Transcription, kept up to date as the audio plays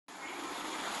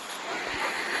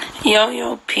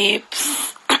Yo,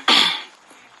 peeps.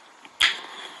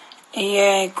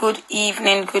 Yeah, good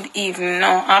evening. No,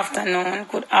 afternoon.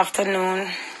 Good afternoon.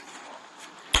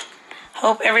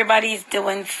 Hope everybody's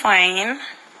doing fine.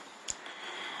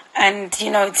 And,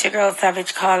 it's your girl,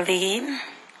 Savage Karlene.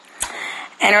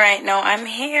 And right now, I'm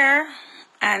here.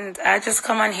 And I just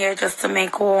come on here just to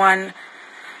make one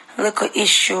little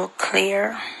issue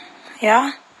clear.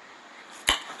 Yeah?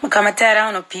 Because I'm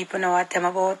tired of people know what I'm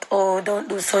about. Oh, don't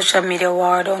do social media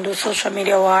war.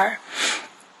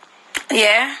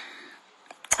 Yeah?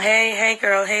 Hey,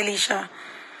 girl. Hey, Lisha.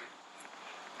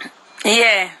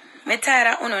 Yeah. I'm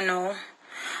tired of know.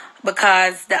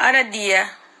 Because the other day,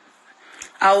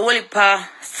 a whole heap of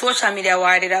social media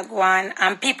war did go on.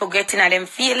 And people getting at them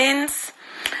feelings.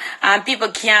 And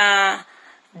people can't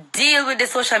deal with the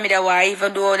social media war.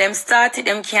 Even though them started,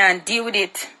 them can't deal with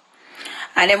it.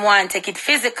 And them want to take it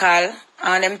physical.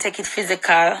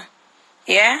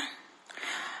 Yeah?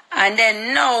 And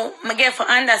then now, I get to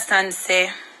understand,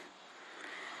 say,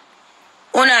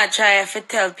 una try to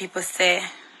tell people, say,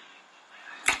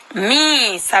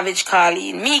 me, Savage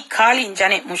Karlene, me, Karlene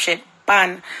Janet Mushet,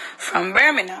 ban from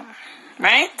Birmingham,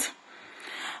 right?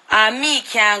 And me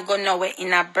can't go nowhere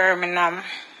in a Birmingham,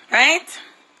 right?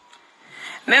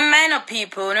 Remember,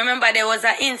 people, remember there was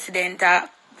an incident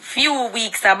few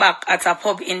weeks back at a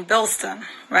pub in Boston,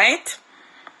 right?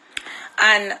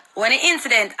 And when the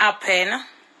incident happened,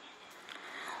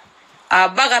 a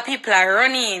bag of people are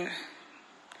running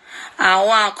and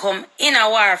want to come in a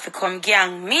war to come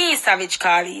gang me, Savage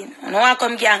Karlene. And want to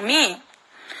come gang me.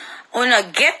 You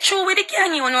not get through with the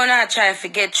gang, you not try to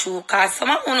get through. Because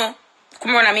some of you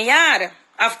come run at my yard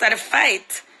after the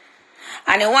fight.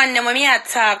 And the one them when me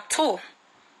attack too.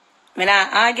 I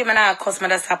not argue, I not cuss, I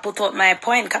just put out my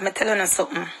point, because I tell you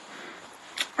something.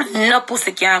 No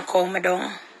pussy can calm me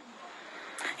down.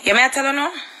 You may tell you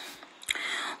no?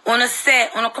 When say,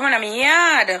 when come in my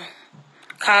yard,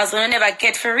 because when never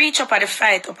get to reach up at the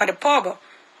fight, up at the pub.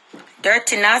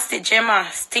 Dirty, nasty, Gemma,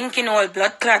 stinking old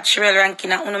blood clot, Cheryl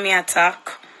Ranking, and me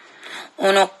attack.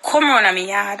 When come run at my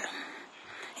yard.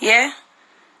 Yeah?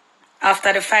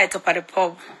 After the fight up at the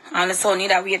pub. And the son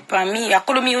need a wait for me. I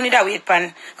couldn't me need a wait for.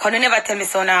 Because you never tell me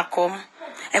son I come.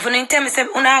 If you don't tell me say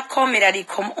una come, me that he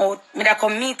come out. Me that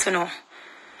come meet you know.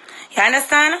 You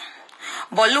understand?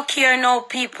 But look here now,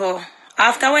 people.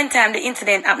 After one time the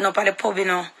incident happened up at the pub,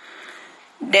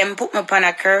 them put me upon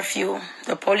a curfew.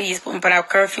 The police put me upon a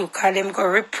curfew because them go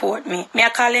report me. Me a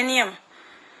call a name.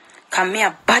 Because me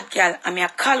a bad girl and me a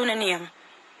call on a name.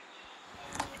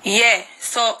 Yeah,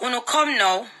 so when come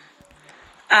now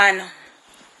and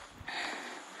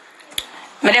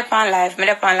me dey on live.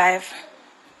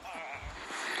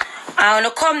 And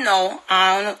when come now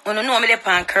and when know me dey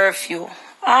on curfew.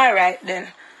 Alright then.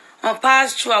 I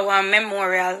pass through our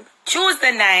memorial.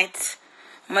 Tuesday night,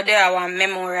 I there our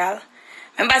memorial.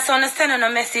 Remember, so I send on a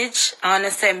message, and I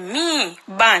say, me,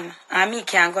 ban, and me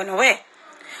can't go nowhere.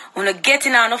 When I get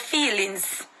in on the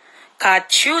feelings, because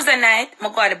Tuesday night, I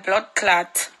got the blood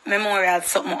clot memorial,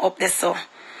 something up there, so.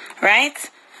 Right?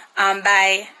 And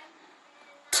by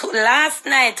last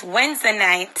night, Wednesday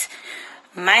night,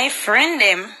 my friend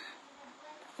them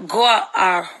go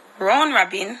a round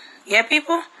robin, yeah,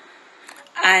 people?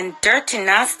 And dirty,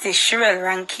 nasty Cheryl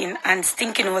Ranking and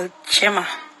stinking old Gemma.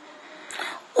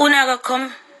 Una go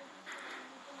come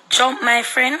jump my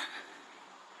friend.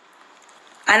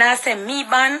 And I say me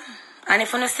ban. And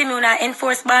if you don't see me, una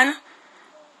enforce ban.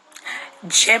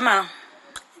 Gemma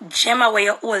where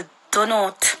you all done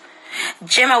out.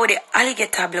 Gemma with the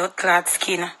alligator blood clot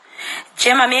skin.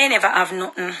 Gemma may never have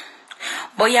nothing.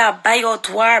 But you buy out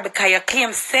war because you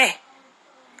claim say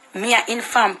me a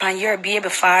infant and your baby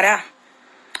father.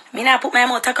 Me not put my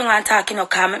mouth and talking no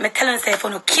car. Me tell you say if you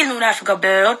no kill me, you have to go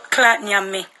blood clot near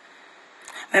me.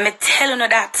 Me tell you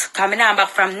that. Because me not back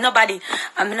from nobody.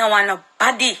 And me no want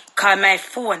nobody call my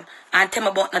phone and tell me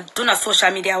about do no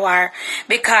social media war.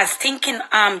 Because thinking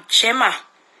Gemma.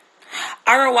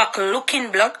 Arawak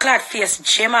looking blood clot face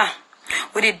Gemma.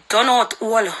 With it done out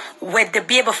all. Where the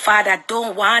baby father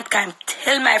don't want. Can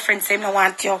tell my friends say no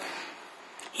want you.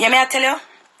 Hear me I tell you?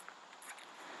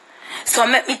 So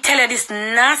let me tell you this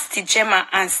nasty Gemma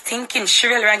and stinking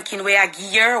Cheryl Ranking where I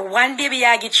gear one baby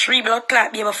I get 3 blood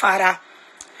clot baby father.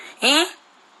 Eh?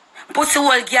 Pussy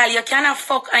old girl, you cannot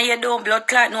fuck and you don't blood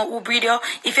clot no who breed you.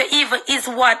 If you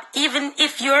even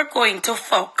if you're going to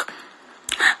fuck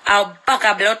a bag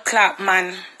of blood clot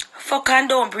man, fuck and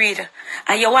don't breed.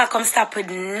 And you want come stop with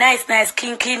nice,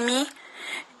 clean me.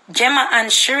 Gemma and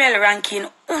Cheryl Ranking,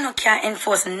 uno can't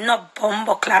enforce no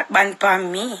bumbo clot ban for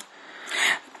me.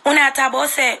 Una talk about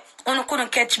say Uno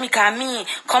couldn't catch me, cause me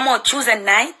come out Tuesday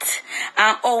night,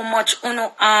 and how much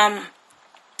uno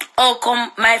how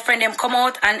come my friend them come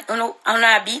out and uno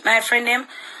beat my friend them.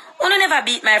 Uno never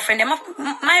beat my friend them.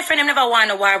 My friend them never won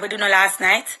a war with uno last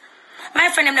night. My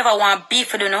friend them never want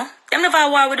beef with uno. Them never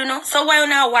war with uno. So why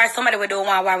uno war somebody we don't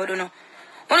want war with uno?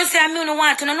 Uno say me uno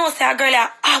want to know say a girl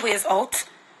are always out.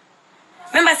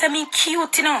 Remember say me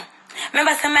cute, you know.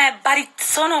 Remember say my body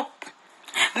sun up.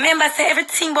 Remember say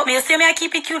everything but me. You see me I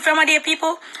keep it cute from my day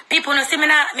people. People no see me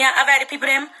now me I avoid the people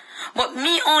them. But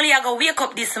me only I go wake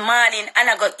up this morning and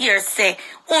I go hear say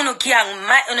uno gang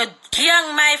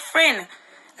my friend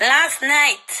last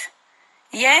night.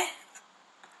 Yeah?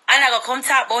 And I go come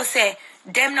talk about say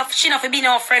them no she not be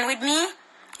no friend with me.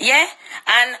 Yeah?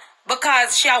 And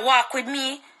because she a walk with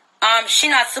me, she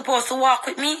not supposed to walk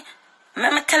with me.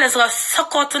 Me tell us go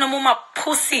suck out to no mama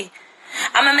pussy.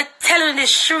 And me telling this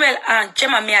Shirel and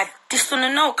Gemma me I this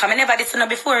one now, cause I never this one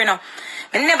before, you know.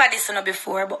 I never this one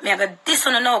before, but me I got this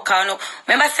one now, cause no.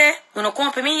 Remember say, when I come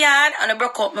up in my yard and I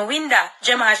broke out my window.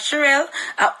 Gemma and Shirel,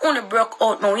 I only broke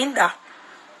out my window.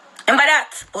 Remember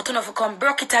that? But you know if you come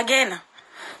broke it again.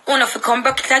 You know if you come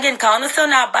broke it again, cause I know say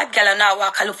now bad girl and now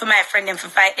walk I look for my friend them to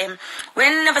fight them. We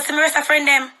never see me rest a friend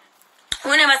them.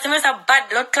 We never see me rest a bad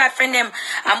blood clot friend them.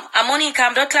 I'm only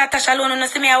come blood clot Tasha alone, you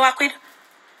see me I walk with.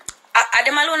 Are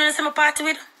them alone and see me party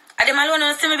with? Are them alone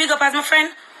and see me big up as my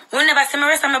friend? We never see me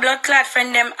rest of my blood clot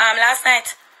friend them last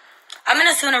night. I'm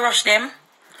gonna see wanna rush them.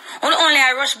 Only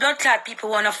I rush blood clot people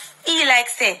wanna feel like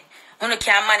say when you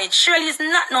can't manage. Shirley is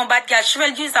not no bad girl.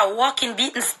 Shirley is a walking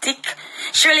beaten stick.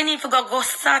 Shirley need to go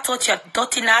start out your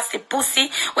dirty nasty pussy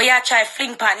where you try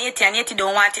fling pan Natty and Natty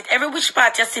don't want it. Every which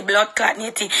part you see blood clot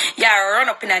Natty, you run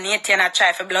up in a Natty and I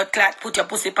try for blood clot, put your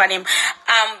pussy pan him.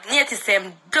 Natty say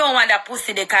don't want that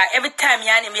pussy there, cause every time you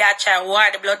and him you try war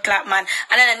the blood clot man.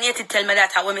 And then Natty tell me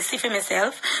that I want me see for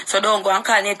myself. So don't go and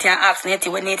call Natty and ask Natty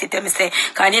when Natty tell me say,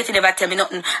 cause Natty never tell me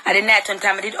nothing. At the night one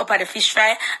time I did up at the fish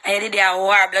fry and I did a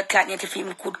war blood clot Natty for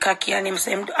him could cocky and him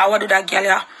say I want to do that girl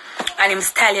yeah. And him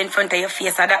style in front of your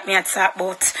face, so that me at talk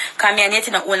about. Cause me and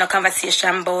Natty not hold no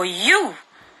conversation about you.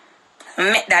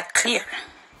 Make that clear.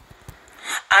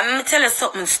 I'm gonna tell you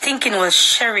something. Stinking was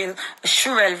Shirel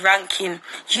Ranking.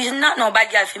 She's not no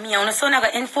bad girl for me. I so not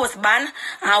gonna enforce ban.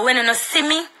 And when you not see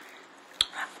me,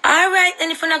 alright,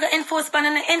 then if you not gonna enforce ban,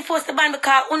 and enforce the ban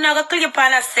because you not gonna click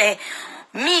on and say,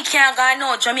 me can't go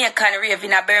no Jamaican rave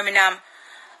in a Birmingham.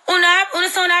 You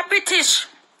so not British.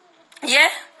 Yeah?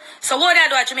 So what I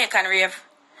do at Jamaican rave?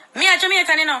 Me a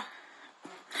Jamaican, you know.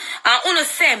 And Uno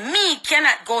say me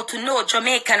cannot go to no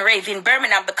Jamaican rave in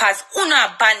Birmingham because Uno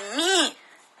ban me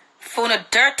for no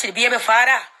dirty baby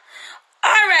father.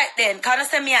 Alright then, can you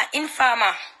say me a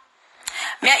informer?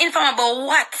 Me a informer about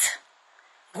what?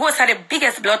 Who's are the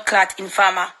biggest blood clot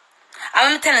informer?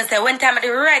 I'm telling you, say, when time I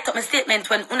write up my statement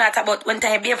when Uno talk about when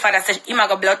time baby father said he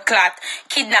got blood clot,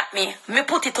 kidnap me. Me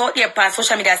put it out there on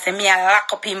social media say me a lock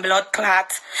up in blood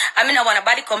clot. I mean I want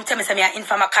nobody come tell me say me a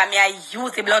informer cause me I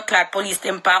use the blood clot police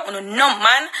them pan Uno no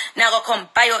man now go come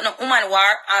buy out no woman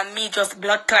war and me just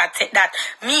blood clot take that.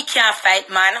 Me can't fight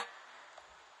man.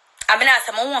 I mean I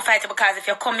say I won't fight it because if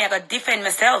you come me I go defend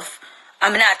myself.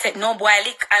 I'm not take no boy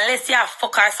lick unless you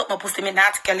fuck or something pussy me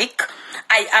not take a lick.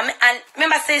 And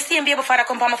remember say see him baby father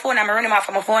come on my phone and I run him off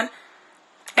of my phone.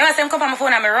 Remember say him come on my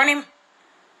phone and I run him.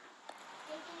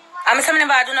 I'm saying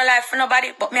never do no life for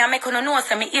nobody, but me I make no know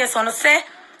so me ear so no say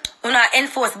you know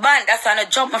enforce ban. That's why I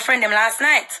jump my friend them last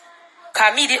night.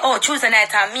 Cause me did out Tuesday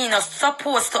night and me not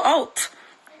supposed to out.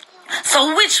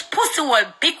 So which pussy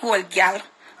hole big hole girl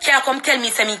can't come tell me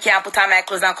say me can't put on my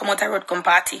clothes and come out a road come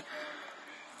party?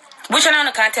 Which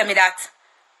one can't tell me that?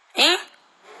 Eh?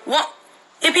 What?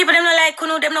 If people them not like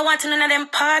you, them not want to none of them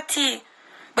party.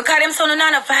 Because them so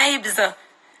none of vibes.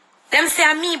 Them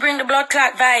say me bring the blood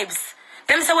clot vibes.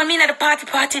 Them say when me at the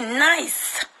party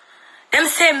nice. Them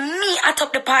say me at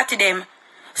up the party them.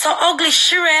 So ugly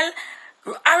Shirel,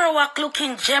 Arawak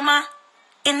looking Gemma,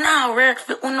 it now work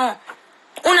for Uno.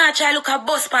 Uno try look at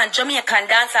bus pan Jamaican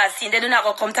dancers scene. They do not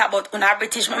go come talk about Uno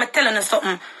British. But I'm telling you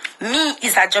something. Me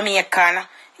is a Jamaican.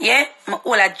 Yeah, I'm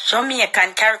all a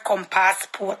Jamaican carry come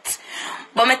passport.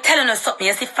 But I'm telling you something,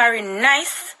 you see foreign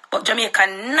nice, but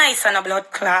Jamaican nice and a blood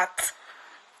clot.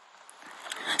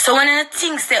 So when you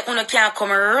think say you can come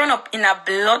run up in a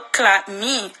blood clot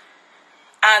me,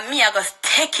 and me I go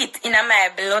take it in a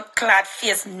my blood clot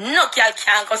face. No girl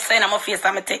can't go say in my face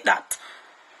and I take that.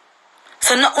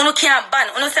 So no you can't ban.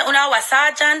 You say you a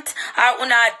sergeant or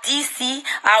you a DC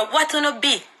or what you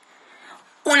be.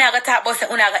 Una go talk about say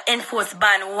una go enforce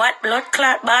ban. What blood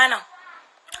clot ban?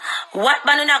 What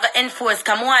ban not gonna enforce?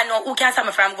 Come on, know who can stop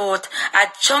me from goat? A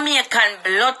Jamaican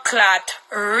blood clot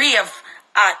rave,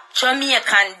 a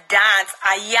Jamaican dance,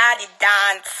 a yardy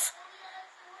dance.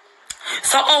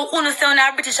 So uno say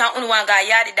una British and uno want go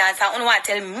yardy dance and uno want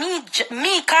tell me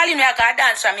Karlene we go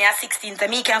dance from me at 16 so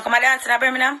me can come and dance in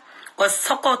Birmingham? Go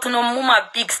suck out to no mama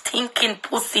big stinking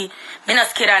pussy. Me not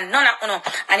scared of none of uno.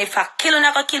 And if I kill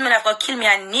una go kill me, I go kill me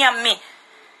and near me.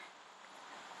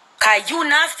 Cause you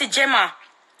nasty Gemma.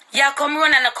 Yeah, come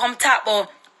run and come talk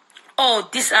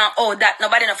about this and that.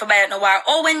 Nobody enough to buy out the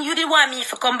war. When you did want me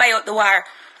to come buy out the war.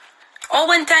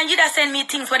 When time you da send me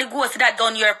things for the ghosts that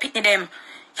done you're picking them.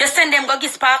 You send them go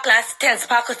give Sparkle and tell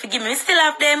Sparkle to give me. We still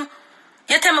have them.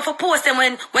 You tell me for post them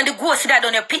when the ghosts that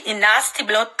done you're picking nasty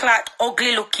blood clot,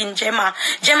 ugly looking Gemma.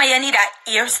 Gemma, you need a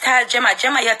hairstyle, Gemma.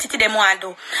 Gemma, your titty them want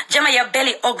do. Gemma, your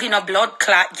belly ugly no blood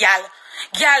clot, gal.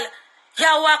 Gal, you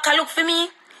walk a look for me.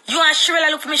 You and Cheryl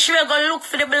look for me. Cheryl go look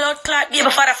for the blood clot. Baby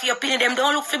father for your opinion. Them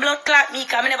don't look for blood clot me.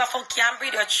 Cause me never fuck you and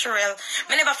breed your Cheryl.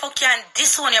 Me never fuck you and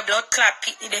disown your blood clot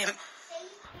pitney them.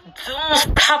 Don't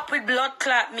stop with blood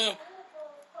clot me.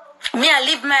 Me I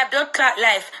live my blood clot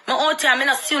life. My own time me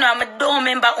not see you now. I don't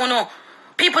remember uno.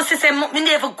 People say me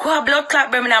never go a blood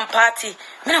clot Birmingham party.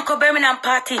 Me not go Birmingham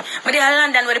party. But they are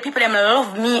London where the people them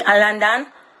love me a London.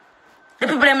 The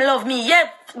people them love me.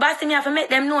 Yeah. Bossy me have to make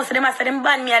them know so them have to them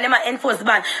ban me and them enforce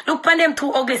ban. Look on them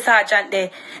two ugly sergeant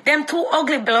there. Them two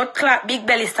ugly blood clot big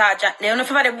belly sergeant there. You know if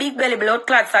the big belly blood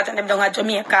clot sergeant them down at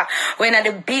Jamaica. When at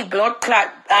the big blood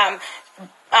clot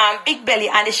big belly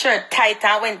and the shirt tight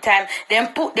and when time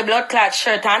them put the blood clot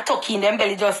shirt and tuck in them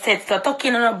belly just set. So tuck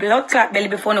in on a blood clot belly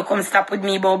before no come stop with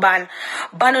me about ban.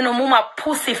 Ban on no mama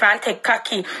pussy for and take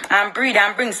cocky and breed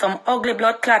and bring some ugly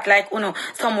blood clot like uno.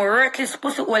 Some worthless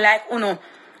pussy or like uno.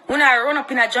 When I run up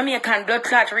in a Jamaican blood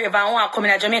clot rave and want to come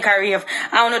in a Jamaica rave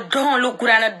and when don't look good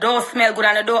and don't smell good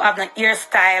and don't have no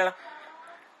hairstyle.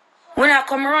 When I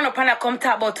come run up and I come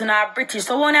talk about a British,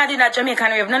 so when I do that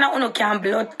Jamaican rave, none of you can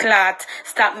blood clot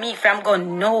stop me from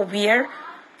going nowhere.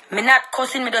 Me not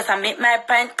cussing, me just make my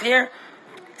point clear.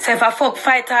 So if I fuck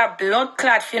fight or blood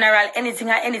clot funeral,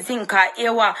 anything, cause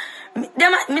ewa, me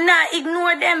not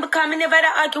ignore them because me never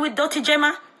argue with dirty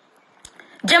Gemma.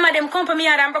 Gemma them come for me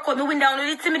and broke out my window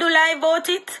and see me do live about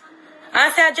it.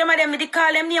 And say Gemma them me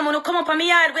call them name and come up on my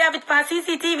yard, we have it for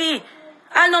CCTV.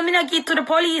 I know me not give to the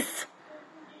police.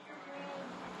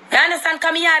 You understand?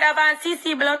 Come here have on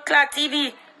CC blood clot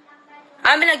TV.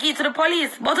 I'm not give to the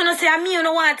police. But you don't say me you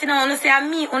don't want, you know, you say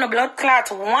me on a blood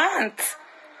clot want.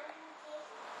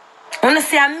 You don't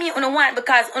say me you don't want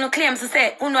because you claims to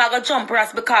say you I go jump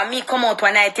us because me come out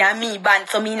one night and me ban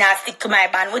so me not stick to my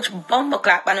ban. Which bumble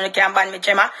clock ban you can ban me,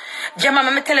 Gemma?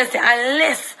 Gemma, me tell you say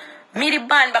unless me the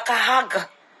ban back a hug.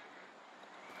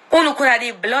 You could have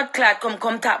the blood clot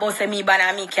come talk about say me ban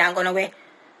and me can't go away.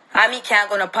 And me can't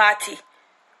go no party.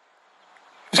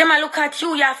 Gemma, look at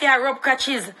you have your rub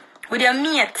crutches with your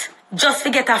mate. Just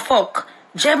forget a fuck.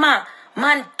 Gemma,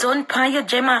 man don't pan you,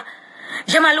 Gemma.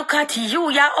 Gemma, look at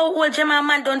you. You're how old, Gemma,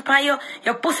 man don't pan you.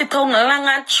 Your pussy tongue long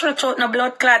and stretch out no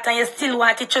blood clot and you still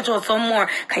want to stretch out some more.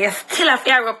 Cause you still have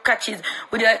your rub crutches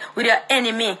with your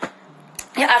enemy.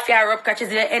 You have your rub crutches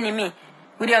with your enemy.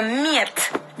 With your mate.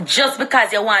 Just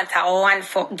because you want a one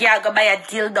fuck. Girl, go buy a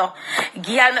dildo.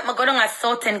 Girl, make me go down a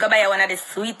Southern, go buy one of the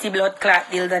sweetie blood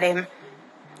clot dildo them.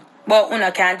 But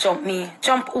una can't jump me.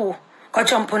 Jump who? Go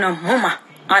jump on a mama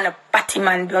and a patty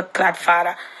man blood clot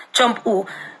father. Jump who?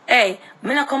 Hey,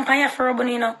 me not come here for Robin,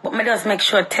 you know, but me just make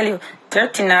sure tell you,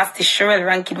 dirty nasty Cheryl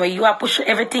Ranking where you are push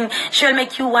everything. She'll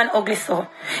make you one ugly so.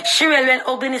 Cheryl when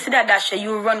ugliness that dash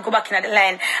you run, go back in the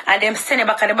line and them send it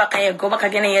back at the back and you go back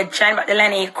again and you join back the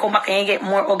line and you come back and you get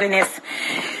more ugliness.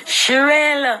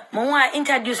 Cheryl, I want to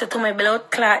introduce you to my blood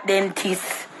clot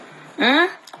dentist. I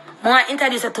want to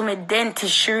introduce you to my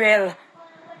dentist, Cheryl.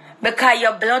 Because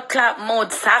your blood clot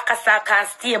mouth, saka and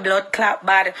stay blood clot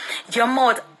bad. Your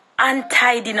mouth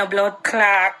untidy in a blood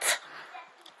clot.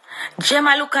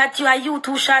 Gemma, look at you. Are you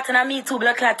too short and me too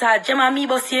blood clot? Gemma, me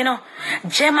boss you know.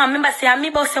 Gemma, remember say me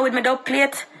boss you with my dog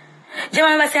plate. Gemma,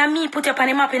 remember say me put you up on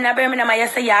the map in Birmingham and you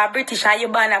say you're British and you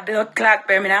born a blood clot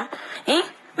Birmingham.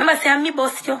 Remember say me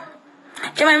boss you.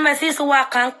 Gemma, remember say you used to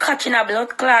walk and catch in a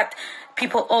blood clot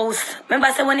people house.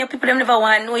 Remember say when your people them never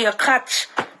want to know you catch.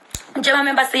 Gemma,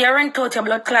 remember say you rent out your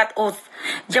blood clot house.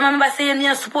 Gemma, remember say you're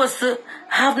not supposed to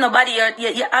have nobody.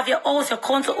 You have your house, your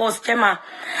council house, Gemma.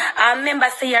 I remember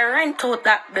say you rent out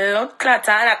that blood clot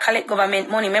and collect government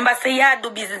money. Remember say you do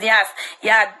business,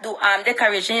 you do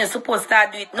decoration. You're supposed to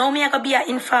do it. No, me I could be an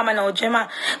informer now, Gemma.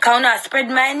 Cause I spread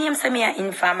my name, say me an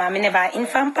informer. Me never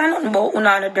inform for nothing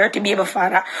about a dirty baby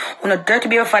father. Una dirty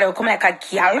baby father will come like a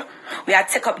girl. We are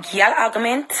take up girl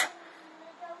argument.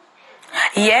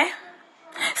 Yeah.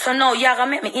 So now you gonna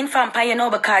make me inform for you now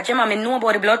because Gemma, me know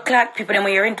about the blood clot people them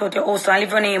when you rent out your house and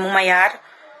live running in my yard.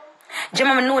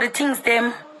 Gemma, me know the things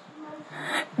them.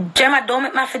 Gemma, don't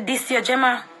make me for this year,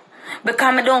 Gemma.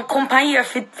 Because me don't come here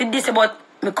for this, but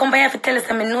me come here for tell us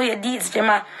that me know your deeds,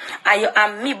 Gemma.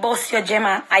 And me boss you,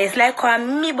 Gemma. I it's like how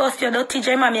me boss you, dirty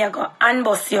Gemma, me I go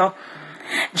unboss you.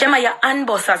 Gemma, you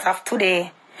unboss as of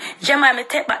today. Gemma, me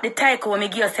take back the title when me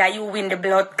give you say you win the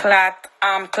blood clot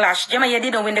clash. Gemma, you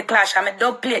didn't win the clash. I'm a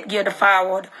dog plate give you the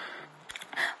forward.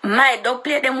 My dog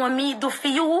plate them what me do for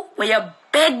you. Where you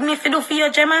beg me for do for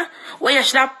you, Gemma. Where you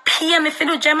should have pay me for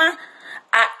do, Gemma.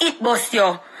 I eat boss you.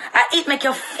 I eat make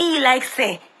you feel like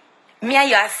say me and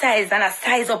you are size and I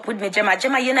size up with me, Gemma.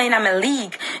 Gemma, you're not in my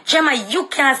league. Gemma, you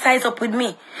can't size up with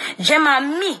me. Gemma,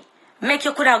 me. Make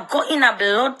you could have go in a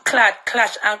blood clot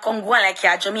clash and come go on like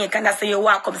you're Jamaican. That's why you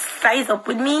want to come size up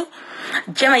with me.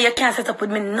 Gemma, you can't set up with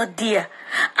me, not dear.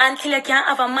 Until you can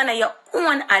have a man of your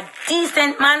own, a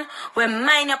decent man, will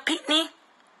mind your pitney.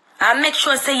 And make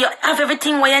sure say you have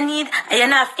everything what you need. And you're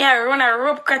not here run a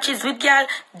rope crutches with girl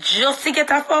just to get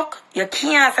a fuck. You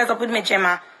can't set up with me,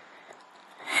 Gemma.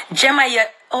 Gemma, your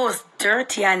house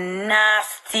dirty and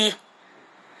nasty.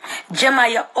 Gemma,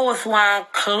 your house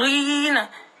want clean.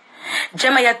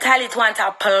 Gemma, your toilet want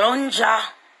a plunger.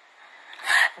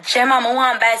 Gemma, I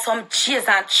want to buy some cheese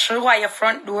and throw at your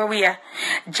front door where.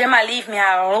 Gemma, leave me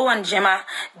alone, Gemma.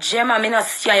 Gemma, me not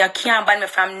see you can't ban me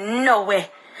from nowhere.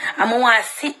 I want to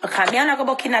sit because me not go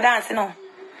back in a dance, you know.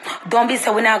 Don't be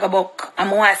so when I go back.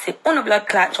 I want to say, no blood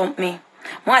clot jump me.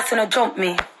 I want to say, no jump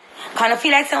me. Because I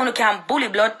feel like someone can bully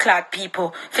blood clot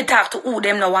people. If you talk to who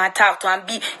them no want to talk to and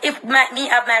be. If me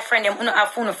have my friend them, not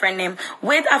have no friend them.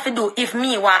 What have to do if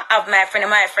me want have my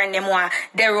friend them want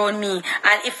they own me.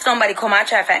 And if somebody come and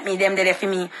try to fight me, them they for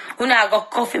me. You know I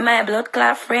got coffee my blood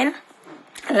clot friend.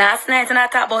 Last night when I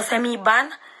talk about semi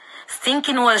ban.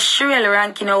 Stinking was shrill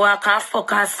ranking or walk and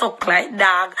fuck and suck like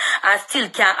dog and still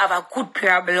can't have a good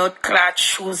pair of blood clot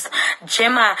shoes.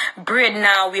 Gemma, bread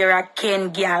now wear a Ken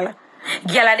girl.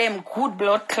 Girl of them good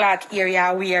blood clot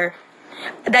area wear.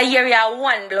 The area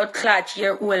one blood clot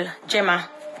year old, Gemma.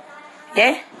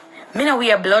 Yeah? Me no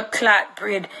wear blood clot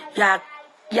bread.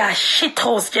 Yeah, shit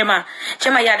house, Gemma.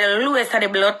 Gemma, you're the lowest of the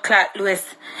blood clot,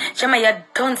 Louis. Gemma, you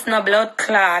don't know blood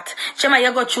clot. Gemma,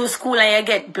 you go through school and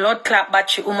you get blood clot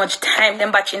battery. How much time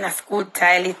them battery in a school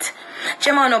toilet?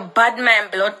 Gemma, no bad man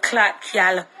blood clot,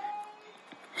 y'all.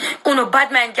 Uno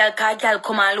bad man girl, cause girl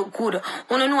come and look good.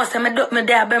 Uno know say me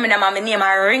there Birmingham and my name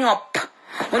I ring up.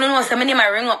 Uno know say my name I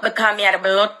ring up because me had a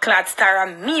blood clot star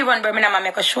and me run Birmingham and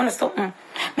make a show you something.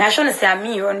 Me I show you say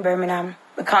me run Birmingham.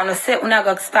 Because no say uno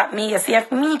go stop me. You see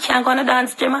if me can't gonna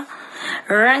dance, Gemma,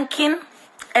 ranking.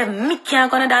 If me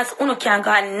can't gonna dance, uno can't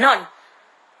go none.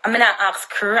 I'm gonna ask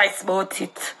Christ about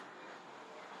it.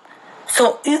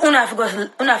 So uno have to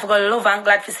go love and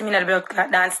glad for see me in the blood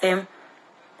clot dance them.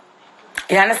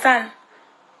 You understand?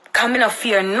 Because I no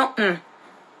fear nothing.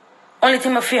 Only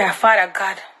thing I fear, Father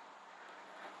God.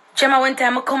 Gemma, one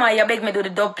time I come and you beg me do the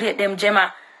dub plate them,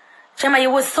 Gemma. Gemma, you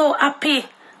was so happy.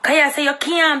 Because you say you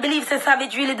can't believe say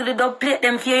Savage really do the dub plate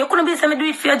them for you. You couldn't believe say me do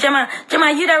it for you, Gemma.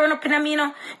 Gemma, you that run up in me, you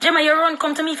know. Gemma, you run,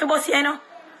 come to me for boss you, you know.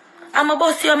 I'm a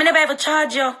boss you, I never ever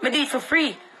charge you. I do it for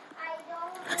free.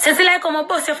 Since you like I'm a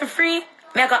boss you for free,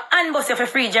 I go unboss you for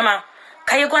free, Gemma.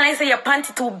 Can you go and say your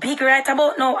panty too big right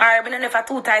about now? Or I never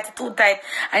too tight,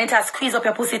 and it has squeeze up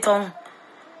your pussy tongue.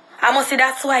 I must say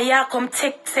that's why you come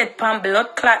take set pan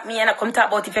blood clot me and I come talk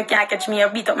about if you can't catch me or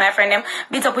beat up my friend them.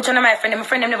 Beat up with you my friend them. My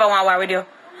friend them never want war with you.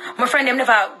 My friend them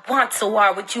never want to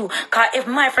war with you. Cause if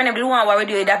my friend them don't want war with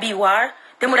you, it'd be war.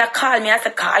 They would have called me and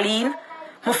said, Karlene.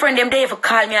 My friend them they ever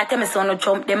call me and tell me so no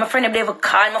jump them. My friend them they ever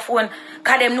call my phone.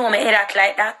 Cause them know me head act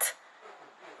like that.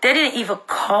 They didn't even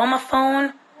call my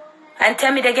phone. And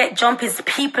tell me they get jumpies.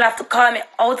 People have to call me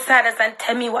outsiders and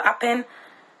tell me what happened.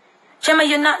 Gemma,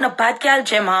 you're not no bad girl,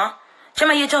 Gemma.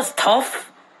 Gemma, you're just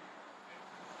tough.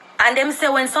 And them say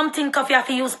when something tough, you have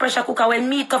to use pressure cooker. When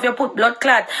meat tough, you put blood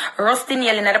clot. Rusting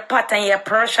nail in the pot and you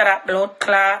pressure that blood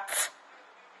clot.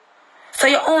 So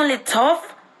you're only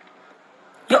tough.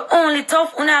 You're only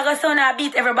tough. When I go so I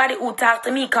beat everybody who talk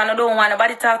to me because I don't want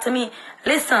nobody talk to me.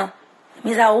 Listen,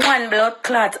 me's a one blood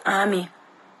clot army.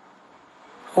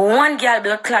 One girl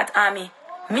blood clot army.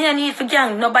 Me no need for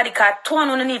gang nobody cat. Two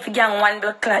no need for gang one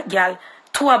blood clot girl.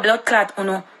 Two a blood clot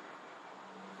uno.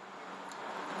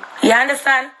 You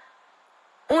understand?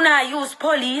 Una use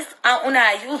police and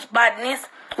una use badness.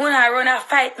 Una run a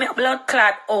fight me blood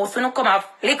clot house. Una come a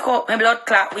lick up me blood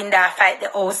clot window fight the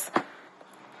house.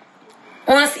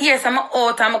 Una see some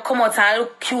out and come out and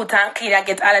look cute and clean and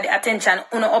get all of the attention.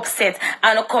 Una upset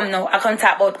and una come now. I can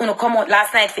talk about una come out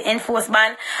last night for enforce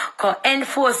ban. Cause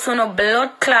enforce una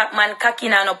blood clot man cocky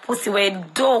and a pussy where you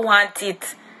don't want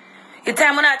it. The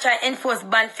time when I try enforce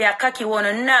ban for a cocky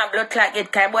one, nah blood clot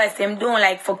get kai boy say him don't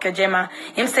like fuck your Gemma.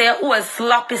 Him say you always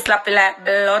sloppy like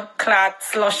blood clot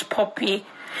slush puppy.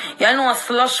 You know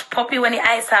slush puppy when the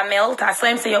ice are melt. I saw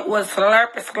him say you always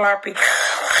slurpy.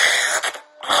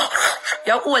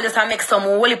 You always just make some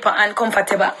woolly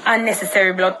uncomfortable,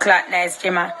 unnecessary blood clot nice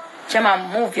Gemma. Gemma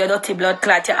move your dirty blood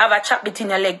clot. You have a chop between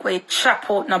your leg where you chop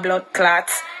out no blood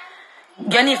clots.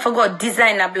 You need to go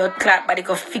design a blood clot, but they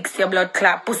go fix your blood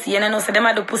clot pussy. You know, so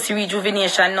them do pussy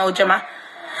rejuvenation now, Gemma.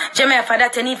 Gemma, for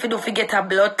that you need to do forget a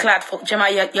blood clot. For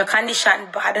Gemma, your condition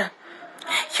bad.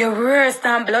 You're worse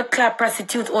than blood clot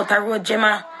prostitute out the road,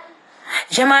 Gemma.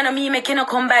 Gemma, no me make you no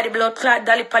come buy the blood clot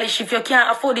dolly polish. If you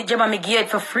can't afford it, Gemma, me give it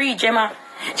for free, Gemma.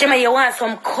 Gemma, you want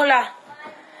some color?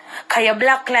 Cause you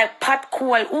black like pot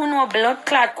coal. Who know blood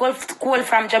clot coal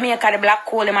from Jamaica, the black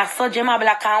coal. Them so Gemma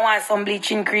black and want some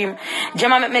bleaching cream.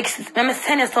 Gemma, let me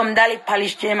send you some dolly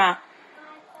polish, Gemma.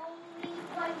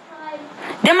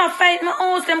 Them a fight my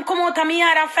house. Them come out of me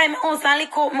yard and fight my house and lick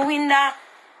out my window.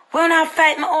 We don't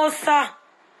fight my house, sir.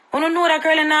 We don't know that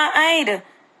girl in our hide.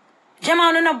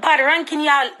 Gemma, no bad ranking.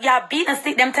 Y'all beat and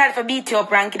stick them tired for beat you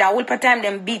up ranking. That whole time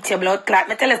them beat your blood clot.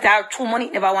 Me tell us that true money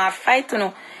never want to fight, you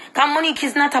know. Because money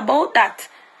is not about that.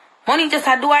 Money just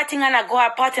a do our thing and a go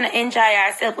out party and enjoy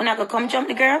yourself. When I go come jump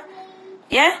the girl.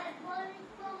 Yeah?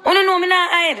 You don't know me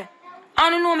not hide. I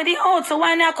don't know me the out. So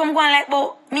why not come go on like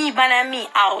about me ban and me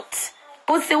out?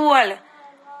 Pussy wall.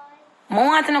 I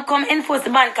want to come enforce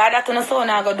the ban because that's what I saw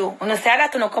now go do. You say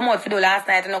that you come out for do last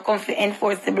night and you come for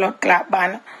enforce the blood clot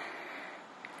ban.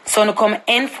 So you come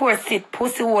enforce it.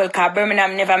 Pussy wall because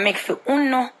Birmingham never make for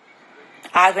uno.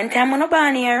 All when time on a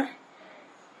ban here.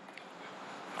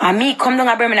 And me come down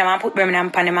to Birmingham and put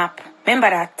Birmingham on the map.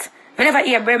 Remember that? We never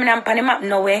hear Birmingham on the map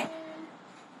no way.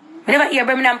 We never hear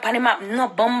Birmingham on the map no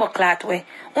bumbo clot way.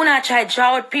 We not try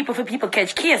draw out people for people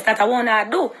catch case. That I wanna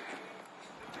do.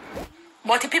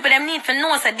 But the people them need to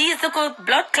know so these little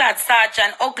blood clot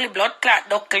sergeant, ugly blood clot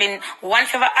duckling, one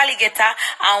for alligator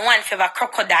and one for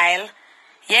crocodile.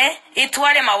 Yeah? It two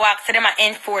of them a walk so them a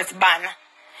enforce ban.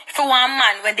 For one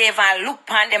man when they even look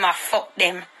upon them a fuck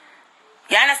them.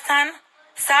 You understand?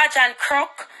 Sergeant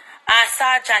Crook and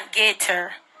Sergeant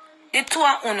Gator. The two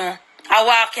of uno are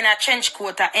walk in a trench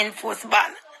coat and enforce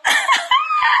ban.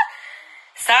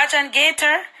 Sergeant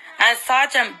Gator and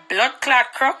Sergeant Blood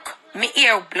Clot Crook, me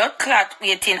hear blood clot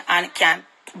waiting and can't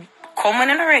come when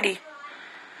you're ready.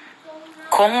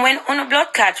 Come when uno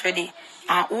blood clot ready.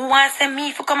 And who wants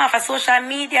me to come off a social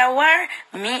media war?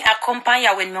 Me accompany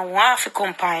you when me want to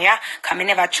accompany you. Because me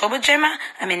never trouble Gemma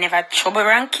and me never trouble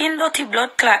ranking dirty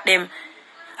blood clot them.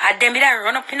 And them that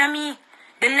run up in me.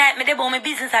 The night me dey about my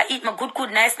business, I eat my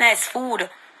good, nice food.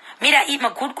 Me that eat my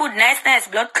good, nice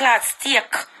blood clot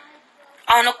steak.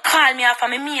 And no call me off of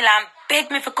my meal and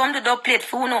beg me to come to the plate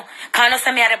for uno. Because no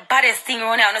say me are the baddest thing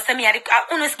around here. No say me are the...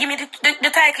 Uno give me the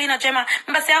title, you know, Gemma.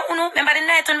 Remember say, Uno, remember the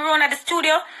night when we run at the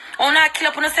studio? Uno kill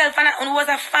up on yourself and Uno was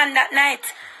a fan that night.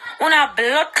 Uno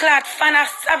blood clot fan of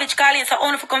Savage Karlene, so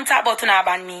Uno for come talk about Uno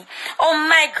ban me. Oh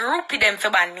my groupie them for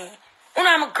ban me. Uno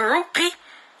I'm a groupie.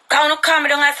 Because Uno call me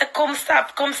down and say, come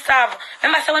stop.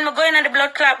 Remember say when me go in on the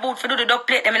blood clot booth for do the dog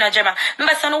plate them, you know, Gemma.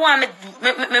 Remember say no one me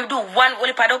do one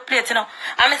whole per dog plate, you know.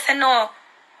 And me say no.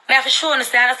 Me have to show you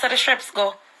say that's how the shreps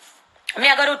go. Me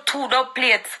I go do 2 dog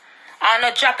plates. And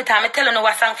no drop it and me tell you no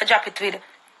what song for drop it with.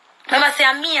 Remember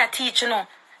say me a teach you know.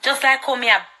 Just like how me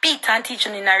a beat and teach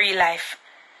you in a real life.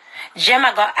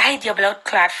 Gemma got hide your blood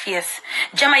clot face.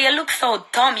 Gemma, you look so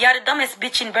dumb. You're the dumbest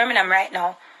bitch in Birmingham right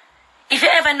now. If you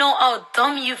ever know how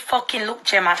dumb you fucking look,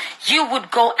 Gemma, you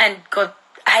would go and go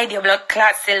hide your blood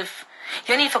clot self.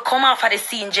 You need to come off of the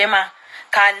scene, Gemma.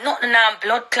 Because nothing on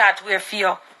blood clot we're for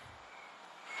you.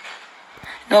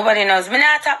 Nobody knows. Me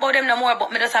not talk about them no more,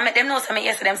 but me just make them know something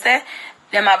yesterday. Them say,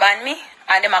 them a ban me,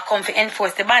 and them a come to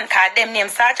enforce the ban, because them name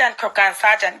Sergeant Crook and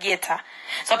Sergeant Gator.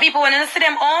 So people, when you see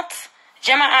them out,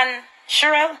 Gemma and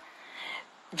Cheryl,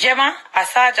 Gemma a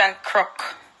Sergeant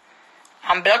Crook.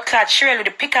 And blood clot Cheryl with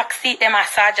the pickaxe seat them a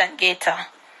Sergeant Gator.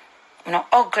 You know,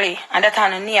 ugly. And that's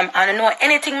on the name. And I know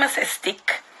anything must say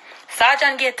stick.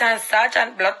 Sergeant Gate and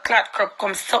Sergeant Blood Clot Crop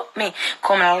come suck me.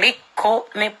 Come lick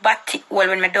out me body well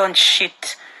when me done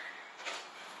shit.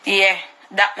 Yeah,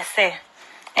 that me say.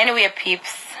 Anyway,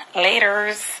 peeps,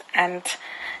 laters and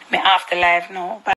me afterlife now. Bye.